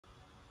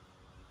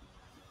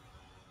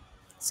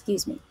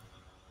Excuse me.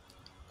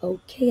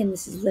 Okay, and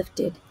this is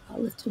lifted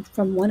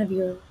from one of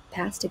your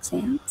past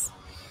exams,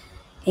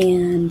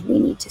 and we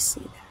need to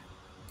see that.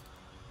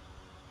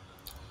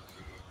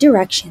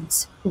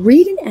 Directions.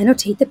 Read and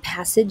annotate the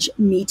passage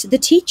Meet the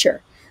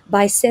Teacher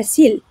by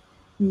Cecile.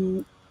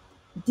 Mm,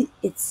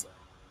 It's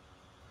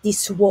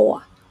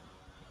Diswoa.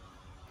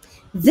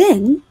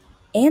 Then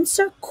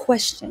answer the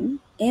question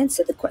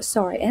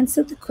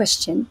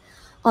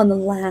on the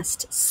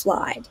last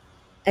slide.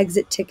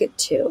 Exit ticket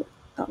 2.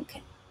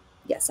 Okay.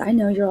 Yes, I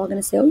know you're all going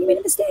to say, oh, you made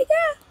a mistake.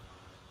 Yeah.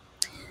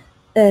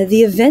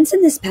 The events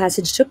in this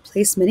passage took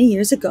place many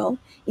years ago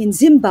in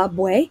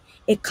Zimbabwe,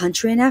 a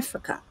country in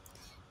Africa.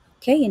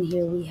 Okay, and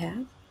here we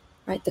have,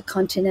 right, the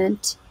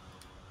continent.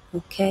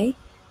 Okay,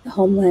 the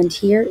homeland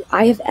here.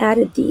 I have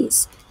added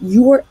these.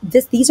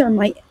 These are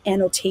my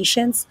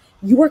annotations.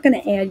 You are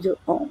going to add your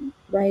own,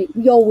 right?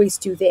 We always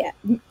do that.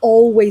 We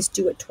always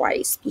do it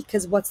twice,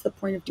 because what's the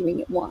point of doing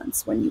it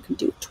once when you can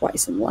do it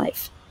twice in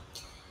life?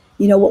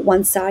 You know what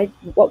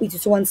we do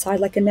to one side,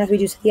 like in math, we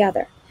do to the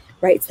other,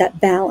 right? It's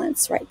that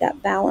balance, right?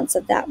 That balance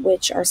of that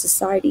which our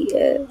society,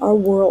 our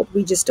world,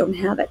 we just don't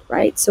have it,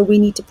 right? So we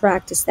need to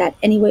practice that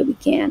any way we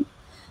can.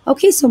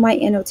 Okay, so my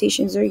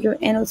annotations are your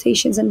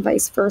annotations and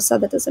vice versa.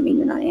 That doesn't mean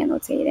you're not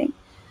annotating.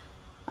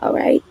 All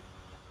right.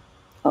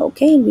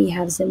 Okay, and we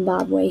have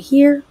Zimbabwe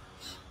here.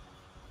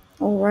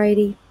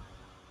 Alrighty.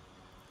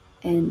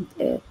 And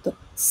the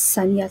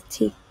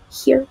Sanyati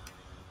here.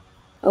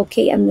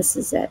 Okay, and this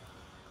is it.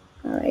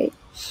 All right.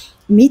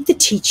 Meet the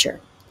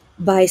Teacher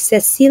by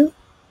Cecile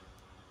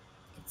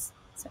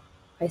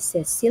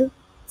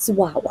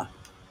Zwawa.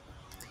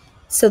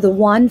 So the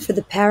one for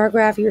the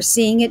paragraph, you're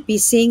seeing it, be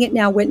seeing it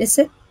now, witness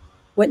it,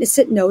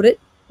 note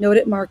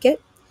it, mark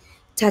it.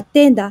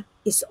 Tatenda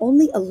is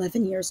only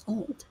 11 years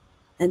old,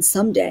 and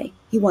someday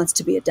he wants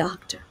to be a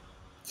doctor.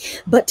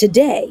 But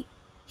today,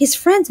 his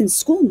friends and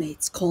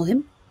schoolmates call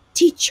him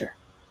Teacher.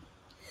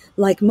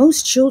 Like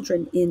most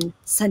children in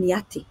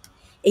Sanyati,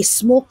 a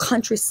small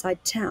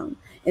countryside town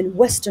in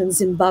western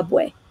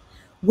Zimbabwe,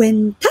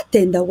 when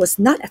Tatenda was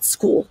not at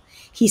school,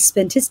 he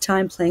spent his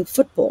time playing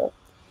football,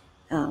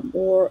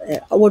 or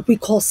what we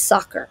call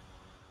soccer,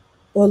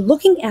 or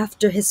looking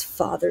after his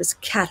father's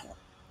cattle.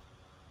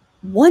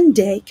 One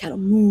day, cattle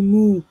moo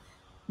moo.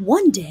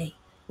 One day,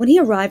 when he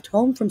arrived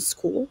home from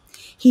school,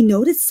 he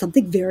noticed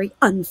something very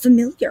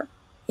unfamiliar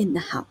in the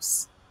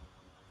house.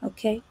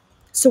 Okay,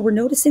 so we're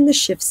noticing the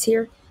shifts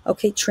here.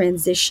 Okay,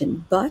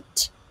 transition,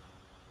 but,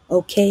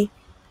 okay,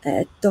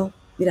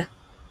 mira,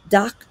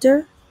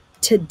 doctor,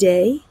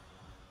 today,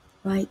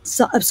 right?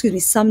 So,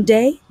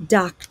 someday,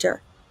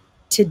 doctor,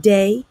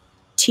 today,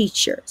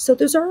 teacher. So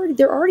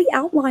they're already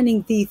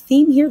outlining the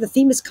theme here. The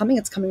theme is coming.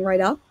 It's coming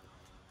right up.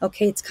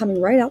 Okay, it's coming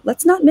right up.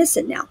 Let's not miss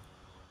it now.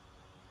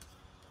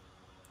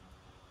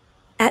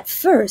 At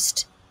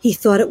first, he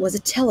thought it was a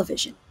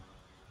television.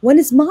 When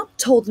his mom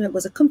told him it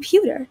was a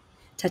computer,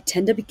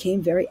 Tatenda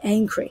became very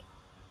angry.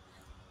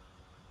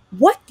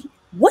 What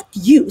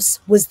use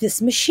was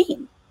this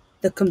machine?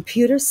 The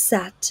computer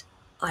sat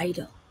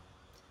idle.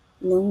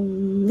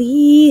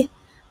 Lonely,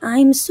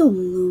 I'm so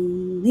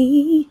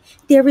lonely.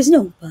 There is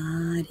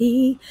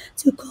nobody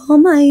to call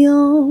my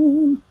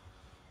own.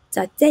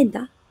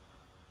 Tatenda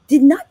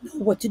did not know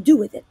what to do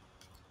with it.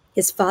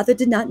 His father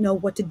did not know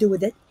what to do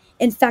with it.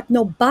 In fact,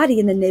 nobody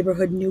in the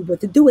neighborhood knew what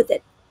to do with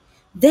it.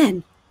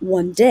 Then,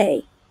 one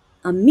day,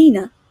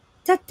 Amina,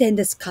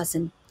 Tatenda's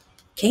cousin,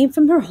 came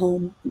from her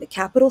home in the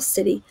capital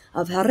city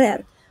of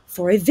Harer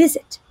for a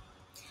visit.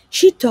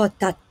 She taught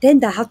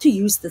Tatenda how to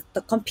use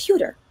the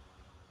computer.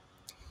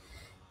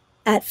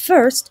 At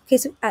first,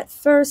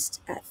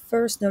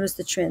 notice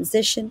the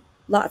transition.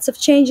 Lots of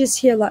changes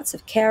here, lots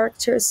of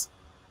characters.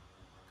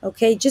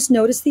 Okay, just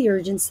notice the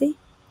urgency.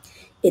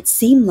 It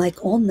seemed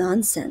like all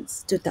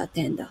nonsense to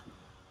Tatenda.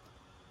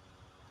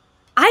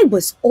 I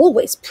was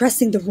always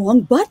pressing the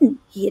wrong button,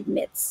 he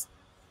admits.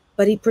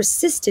 But he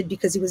persisted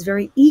because he was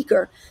very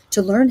eager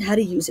to learn how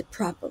to use it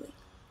properly.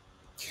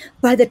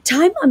 By the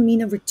time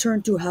Amina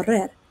returned to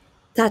Harer,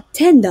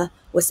 Tatenda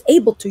was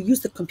able to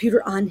use the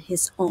computer on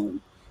his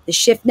own. The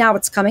shift, now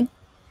it's coming.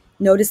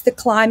 Notice the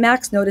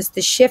climax, notice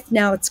the shift,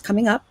 now it's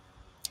coming up.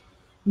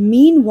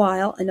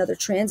 Meanwhile, another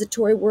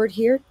transitory word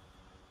here,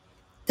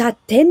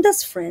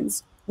 Tatenda's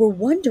friends were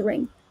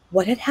wondering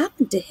what had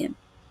happened to him.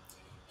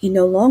 He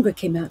no longer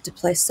came out to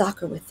play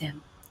soccer with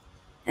them.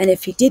 And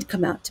if he did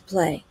come out to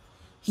play,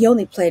 he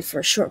only played for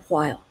a short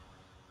while.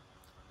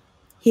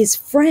 His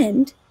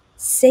friend,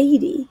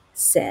 Sadie,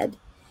 said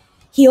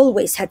he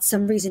always had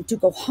some reason to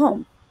go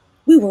home.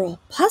 We were all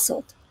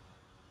puzzled.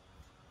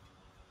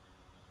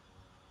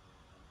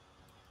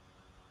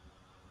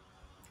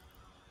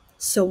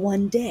 So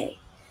one day,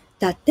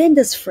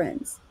 Tatenda's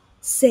friends,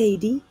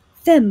 Sadie,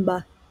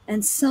 Themba,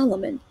 and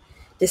Solomon,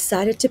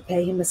 decided to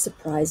pay him a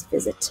surprise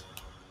visit.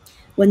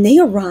 When they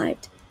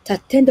arrived,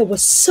 Tatenda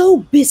was so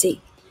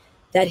busy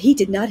that he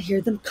did not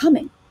hear them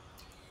coming.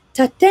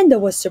 Tatenda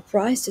was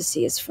surprised to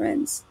see his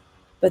friends,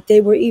 but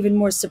they were even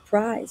more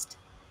surprised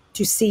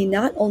to see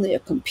not only a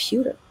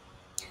computer,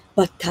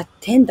 but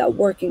Tatenda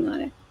working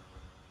on it.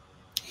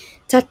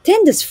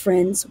 Tatenda's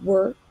friends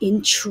were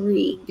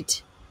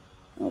intrigued.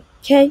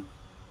 Okay?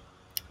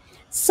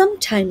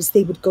 Sometimes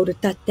they would go to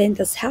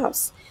Tatenda's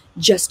house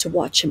just to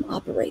watch him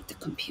operate the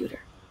computer.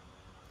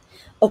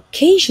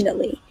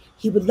 Occasionally,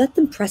 he would let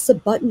them press a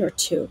button or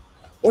two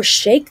or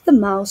shake the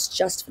mouse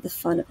just for the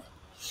fun of it.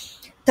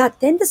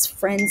 Tatenda's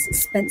friends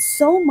spent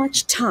so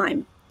much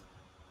time,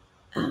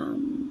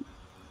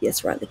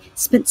 yes, Riley,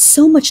 spent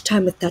so much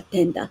time with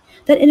Tatenda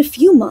that in a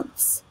few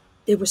months,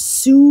 they were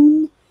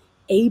soon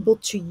able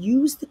to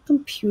use the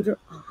computer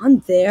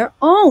on their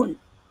own.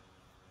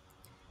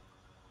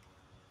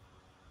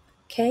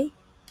 Okay,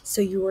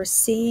 so you are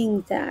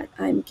seeing that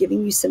I'm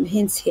giving you some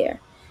hints here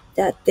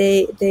that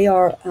they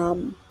are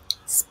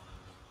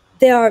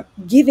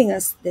giving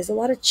us. There's a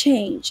lot of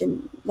change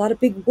and a lot of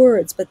big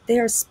words, but they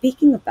are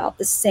speaking about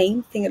the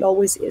same thing it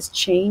always is: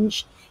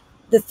 change.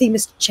 The theme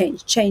is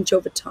change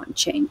over time,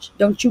 change.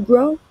 Don't you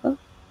grow? Well,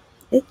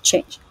 it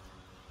changed.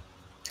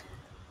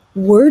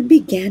 Word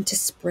began to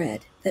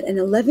spread that an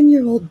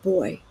 11-year-old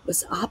boy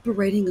was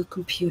operating a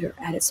computer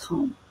at his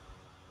home.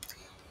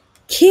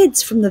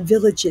 Kids from the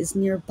villages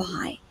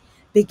nearby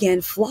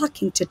began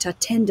flocking to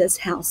Tatenda's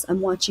house.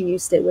 I'm watching you.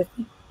 Stay with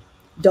me.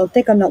 Don't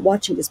think I'm not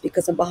watching this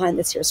because I'm behind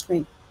this here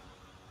screen.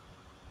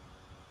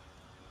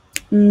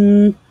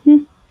 We're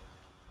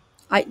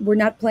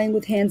not playing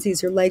with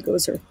handsies or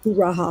Legos or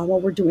hoo-ra-ha while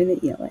we're doing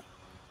the ELA.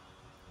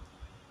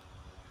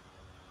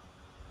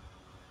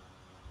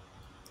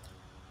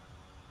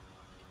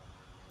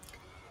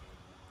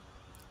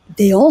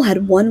 They all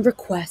had one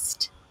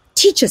request: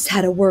 teach us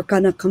how to work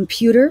on a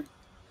computer.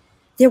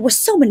 There were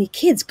so many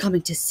kids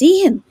coming to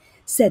see him,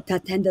 said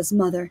Tatenda's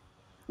mother.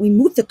 We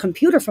moved the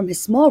computer from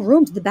his small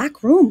room to the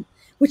back room,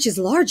 which is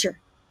larger.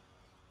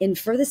 In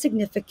further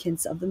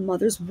significance of the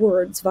mother's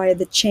words via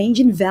the change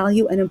in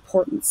value and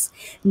importance,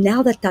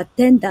 now that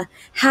Tatenda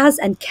has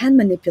and can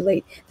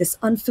manipulate this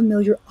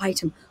unfamiliar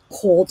item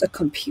called a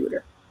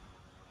computer.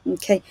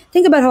 Okay,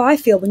 think about how I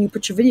feel when you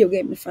put your video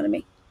game in front of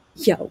me.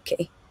 Yeah,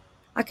 okay.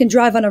 I can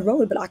drive on a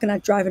road, but I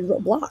cannot drive in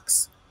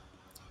roadblocks.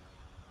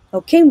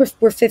 Okay,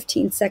 we're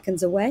 15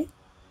 seconds away.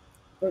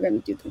 We're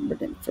going to do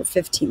them for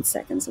 15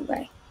 seconds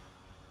away.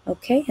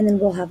 Okay, and then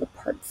we'll have a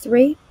part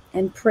 3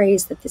 and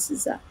praise that this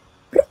is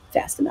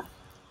fast enough.